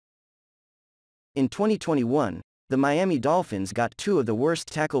In 2021, the Miami Dolphins got two of the worst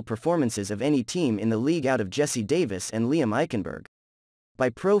tackle performances of any team in the league out of Jesse Davis and Liam Eichenberg. By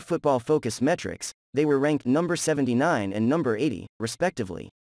Pro Football Focus metrics, they were ranked number 79 and number 80, respectively.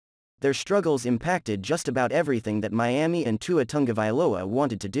 Their struggles impacted just about everything that Miami and Tua Tagovailoa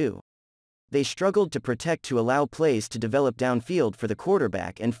wanted to do. They struggled to protect to allow plays to develop downfield for the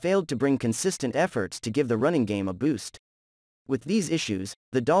quarterback and failed to bring consistent efforts to give the running game a boost. With these issues,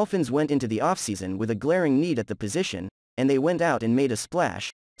 the Dolphins went into the offseason with a glaring need at the position, and they went out and made a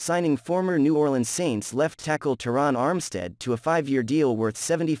splash, signing former New Orleans Saints left tackle Terron Armstead to a 5-year deal worth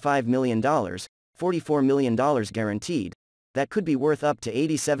 $75 million, $44 million guaranteed, that could be worth up to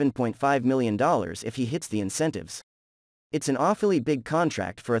 $87.5 million if he hits the incentives. It's an awfully big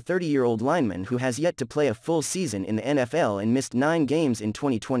contract for a 30-year-old lineman who has yet to play a full season in the NFL and missed 9 games in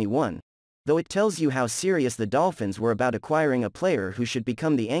 2021, though it tells you how serious the Dolphins were about acquiring a player who should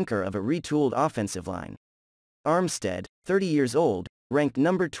become the anchor of a retooled offensive line. Armstead, 30 years old, ranked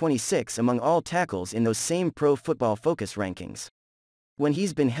number 26 among all tackles in those same Pro Football Focus rankings. When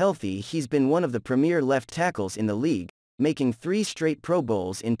he's been healthy, he's been one of the premier left tackles in the league, making 3 straight Pro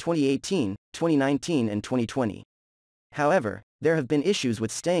Bowls in 2018, 2019 and 2020. However, there have been issues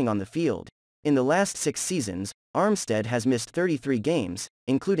with staying on the field. In the last 6 seasons, Armstead has missed 33 games,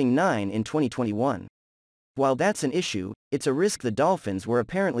 including 9 in 2021. While that's an issue, it's a risk the Dolphins were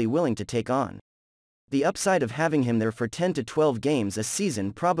apparently willing to take on. The upside of having him there for 10 to 12 games a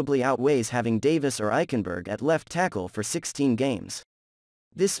season probably outweighs having Davis or Eichenberg at left tackle for 16 games.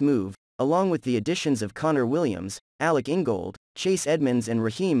 This move, along with the additions of Connor Williams, Alec Ingold, Chase Edmonds and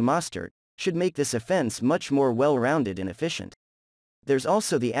Raheem Mostert, should make this offense much more well-rounded and efficient. There's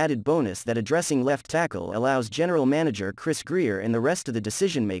also the added bonus that addressing left tackle allows general manager Chris Grier and the rest of the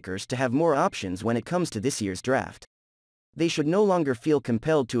decision-makers to have more options when it comes to this year's draft. They should no longer feel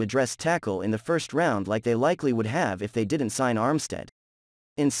compelled to address tackle in the first round like they likely would have if they didn't sign Armstead.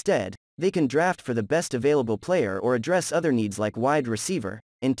 Instead, they can draft for the best available player or address other needs like wide receiver,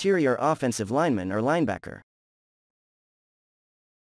 interior offensive lineman or linebacker.